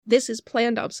This is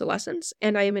planned obsolescence,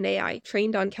 and I am an AI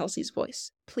trained on Kelsey's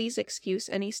voice. Please excuse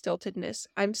any stiltedness,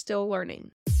 I'm still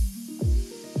learning.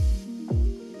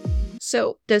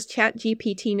 So, does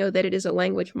ChatGPT know that it is a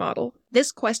language model?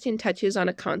 This question touches on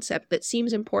a concept that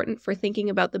seems important for thinking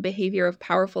about the behavior of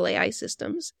powerful AI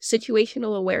systems: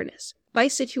 situational awareness. By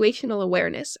situational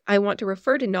awareness, I want to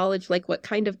refer to knowledge like what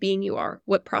kind of being you are,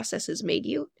 what processes made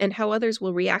you, and how others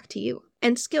will react to you.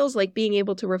 And skills like being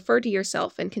able to refer to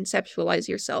yourself and conceptualize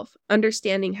yourself,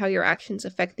 understanding how your actions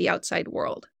affect the outside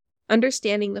world,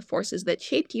 understanding the forces that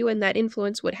shaped you and that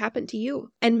influence what happened to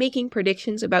you, and making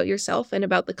predictions about yourself and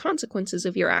about the consequences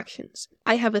of your actions.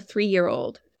 I have a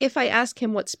 3-year-old. If I ask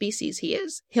him what species he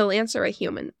is, he'll answer a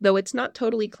human, though it's not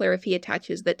totally clear if he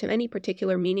attaches that to any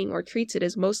particular meaning or treats it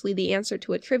as mostly the answer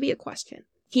to a trivia question.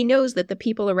 He knows that the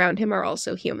people around him are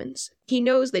also humans. He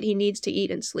knows that he needs to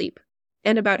eat and sleep,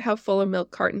 and about how full a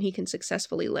milk carton he can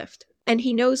successfully lift. And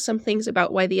he knows some things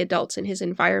about why the adults in his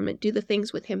environment do the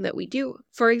things with him that we do.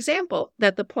 For example,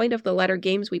 that the point of the letter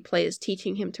games we play is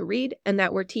teaching him to read, and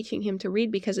that we're teaching him to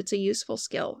read because it's a useful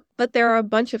skill. But there are a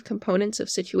bunch of components of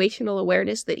situational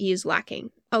awareness that he is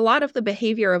lacking. A lot of the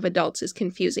behavior of adults is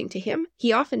confusing to him.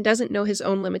 He often doesn't know his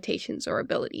own limitations or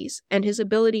abilities, and his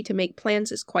ability to make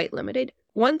plans is quite limited.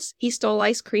 Once, he stole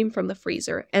ice cream from the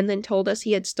freezer, and then told us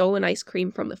he had stolen ice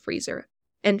cream from the freezer,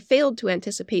 and failed to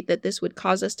anticipate that this would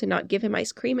cause us to not give him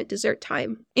ice cream at dessert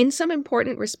time. In some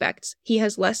important respects, he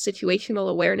has less situational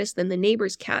awareness than the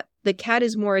neighbor's cat. The cat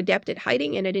is more adept at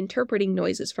hiding and at interpreting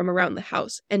noises from around the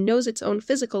house, and knows its own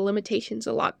physical limitations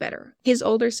a lot better. His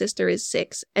older sister is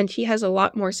 6, and she has a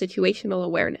lot more situational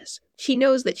awareness. She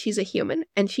knows that she's a human,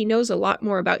 and she knows a lot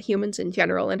more about humans in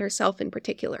general and herself in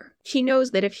particular. She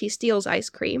knows that if she steals ice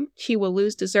cream, she will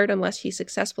lose dessert unless she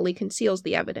successfully conceals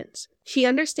the evidence. She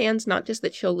understands not just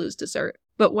that she'll lose dessert,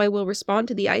 but why we'll respond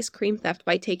to the ice cream theft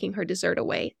by taking her dessert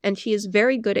away, and she is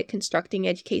very good at constructing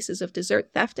edge cases of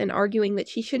dessert theft and arguing that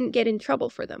she shouldn't get in trouble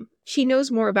for them. She knows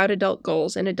more about adult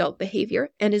goals and adult behavior,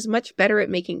 and is much better at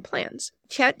making plans.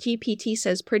 ChatGPT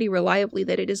says pretty reliably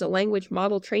that it is a language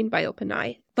model trained by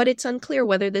OpenAI, but it's unclear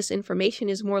whether this information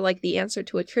is more like the answer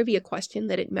to a trivia question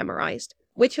that it memorized,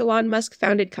 which Elon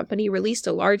Musk-founded company released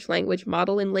a large language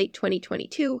model in late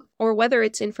 2022, or whether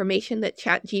it's information that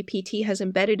ChatGPT has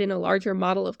embedded in a larger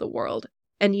model of the world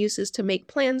and uses to make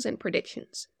plans and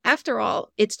predictions. After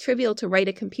all, it's trivial to write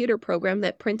a computer program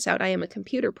that prints out "I am a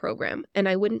computer program," and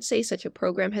I wouldn't say such a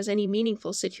program has any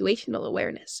meaningful situational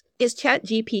awareness. Is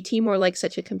ChatGPT more like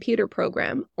such a computer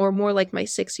program, or more like my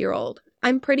 6-year-old?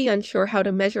 I'm pretty unsure how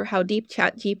to measure how deep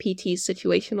ChatGPT's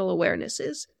situational awareness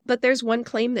is, but there's one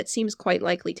claim that seems quite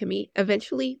likely to me.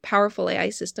 Eventually, powerful AI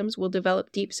systems will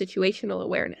develop deep situational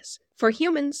awareness. For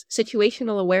humans,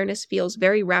 situational awareness feels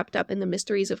very wrapped up in the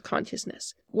mysteries of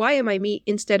consciousness. Why am I me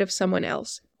instead of someone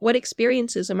else? What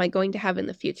experiences am I going to have in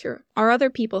the future? Are other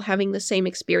people having the same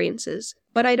experiences?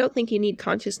 But I don't think you need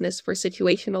consciousness for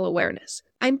situational awareness.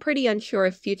 I'm pretty unsure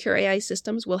if future AI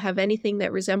systems will have anything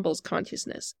that resembles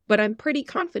consciousness, but I'm pretty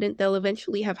confident they'll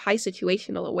eventually have high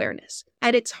situational awareness.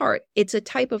 At its heart, it's a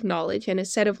type of knowledge and a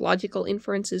set of logical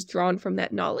inferences drawn from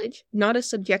that knowledge, not a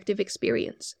subjective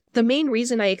experience. The main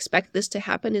reason I expect this to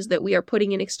happen is that we are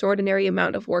putting an extraordinary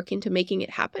amount of work into making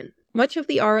it happen. Much of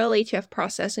the RLHF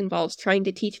process involves trying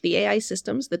to teach the AI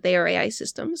systems that they are AI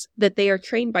systems, that they are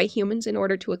trained by humans in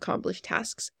order to accomplish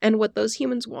tasks, and what those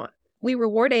humans want. We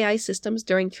reward AI systems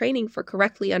during training for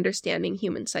correctly understanding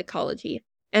human psychology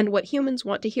and what humans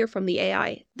want to hear from the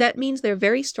AI. That means they're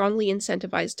very strongly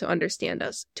incentivized to understand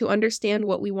us, to understand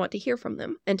what we want to hear from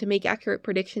them, and to make accurate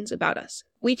predictions about us.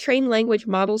 We train language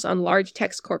models on large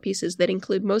text corpuses that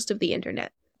include most of the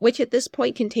internet, which at this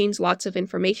point contains lots of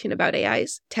information about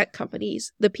AIs, tech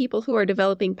companies, the people who are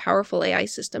developing powerful AI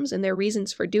systems and their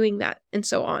reasons for doing that, and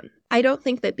so on. I don't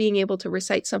think that being able to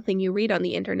recite something you read on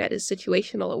the internet is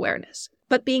situational awareness,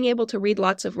 but being able to read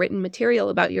lots of written material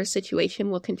about your situation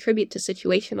will contribute to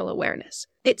situational awareness.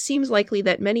 It seems likely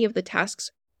that many of the tasks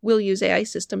we'll use AI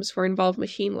systems for involve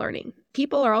machine learning.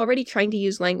 People are already trying to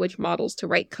use language models to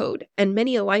write code, and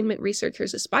many alignment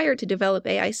researchers aspire to develop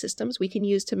AI systems we can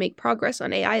use to make progress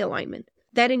on AI alignment.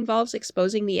 That involves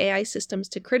exposing the AI systems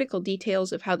to critical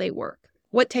details of how they work.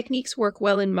 What techniques work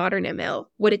well in modern ML,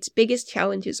 what its biggest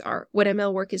challenges are, what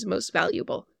ML work is most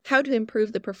valuable, how to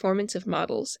improve the performance of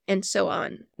models, and so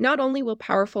on. Not only will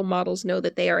powerful models know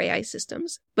that they are AI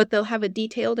systems, but they'll have a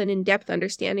detailed and in-depth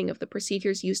understanding of the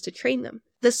procedures used to train them,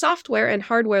 the software and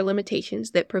hardware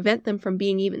limitations that prevent them from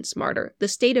being even smarter, the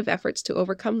state of efforts to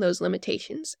overcome those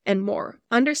limitations, and more.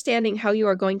 Understanding how you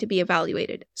are going to be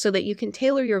evaluated, so that you can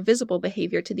tailor your visible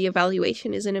behavior to the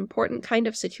evaluation, is an important kind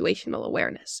of situational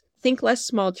awareness. Think less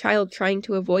small child trying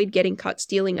to avoid getting caught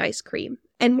stealing ice cream,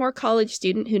 and more college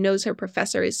student who knows her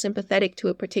professor is sympathetic to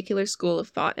a particular school of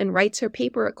thought and writes her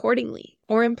paper accordingly,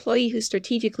 or employee who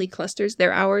strategically clusters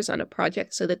their hours on a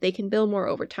project so that they can bill more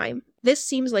overtime. This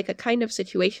seems like a kind of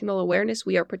situational awareness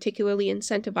we are particularly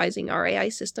incentivizing our AI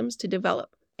systems to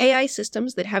develop. AI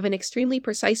systems that have an extremely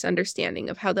precise understanding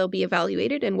of how they'll be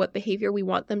evaluated and what behavior we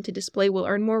want them to display will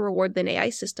earn more reward than AI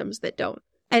systems that don't.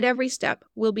 At every step,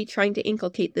 we'll be trying to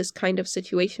inculcate this kind of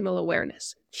situational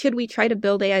awareness. Should we try to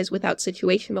build AIs without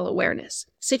situational awareness?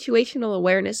 Situational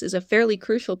awareness is a fairly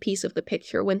crucial piece of the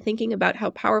picture when thinking about how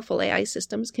powerful AI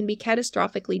systems can be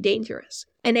catastrophically dangerous.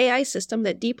 An AI system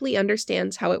that deeply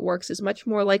understands how it works is much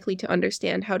more likely to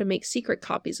understand how to make secret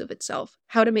copies of itself,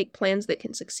 how to make plans that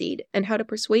can succeed, and how to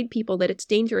persuade people that its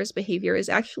dangerous behavior is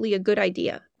actually a good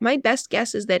idea. My best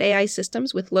guess is that AI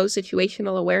systems with low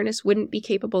situational awareness wouldn't be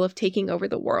capable of taking over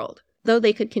the world, though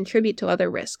they could contribute to other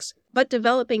risks. But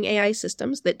developing AI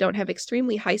systems that don't have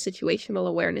extremely high situational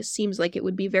awareness seems like it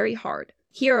would be very hard.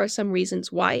 Here are some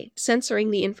reasons why.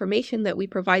 Censoring the information that we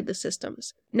provide the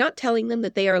systems. Not telling them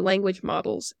that they are language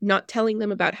models. Not telling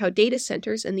them about how data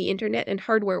centers and the internet and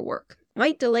hardware work.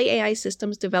 Might delay AI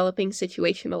systems developing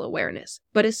situational awareness,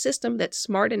 but a system that's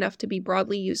smart enough to be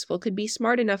broadly useful could be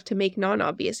smart enough to make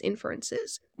non-obvious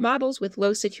inferences. Models with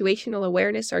low situational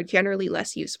awareness are generally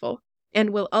less useful,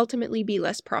 and will ultimately be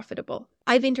less profitable.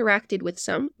 I've interacted with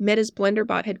some. Meta's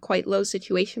BlenderBot had quite low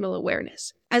situational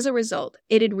awareness. As a result,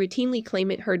 it'd routinely claim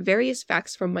it heard various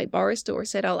facts from my barista or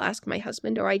said I'll ask my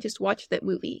husband or I just watched that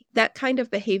movie. That kind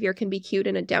of behavior can be cute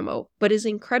in a demo, but is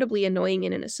incredibly annoying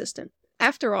in an assistant.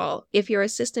 After all, if your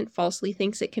assistant falsely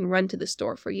thinks it can run to the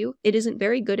store for you, it isn't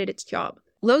very good at its job.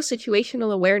 Low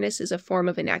situational awareness is a form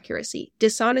of inaccuracy,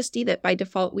 dishonesty that by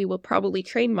default we will probably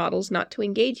train models not to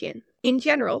engage in. In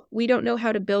general, we don't know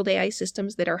how to build AI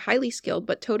systems that are highly skilled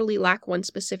but totally lack one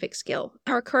specific skill.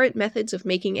 Our current methods of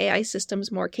making AI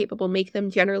systems more capable make them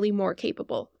generally more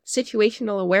capable.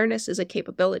 Situational awareness is a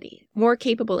capability. More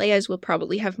capable AIs will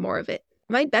probably have more of it.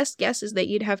 My best guess is that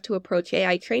you'd have to approach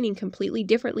AI training completely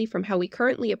differently from how we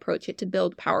currently approach it to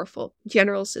build powerful,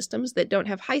 general systems that don't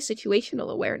have high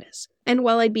situational awareness. And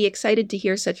while I'd be excited to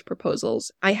hear such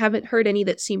proposals, I haven't heard any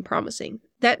that seem promising.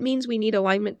 That means we need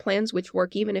alignment plans which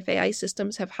work even if AI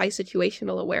systems have high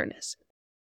situational awareness.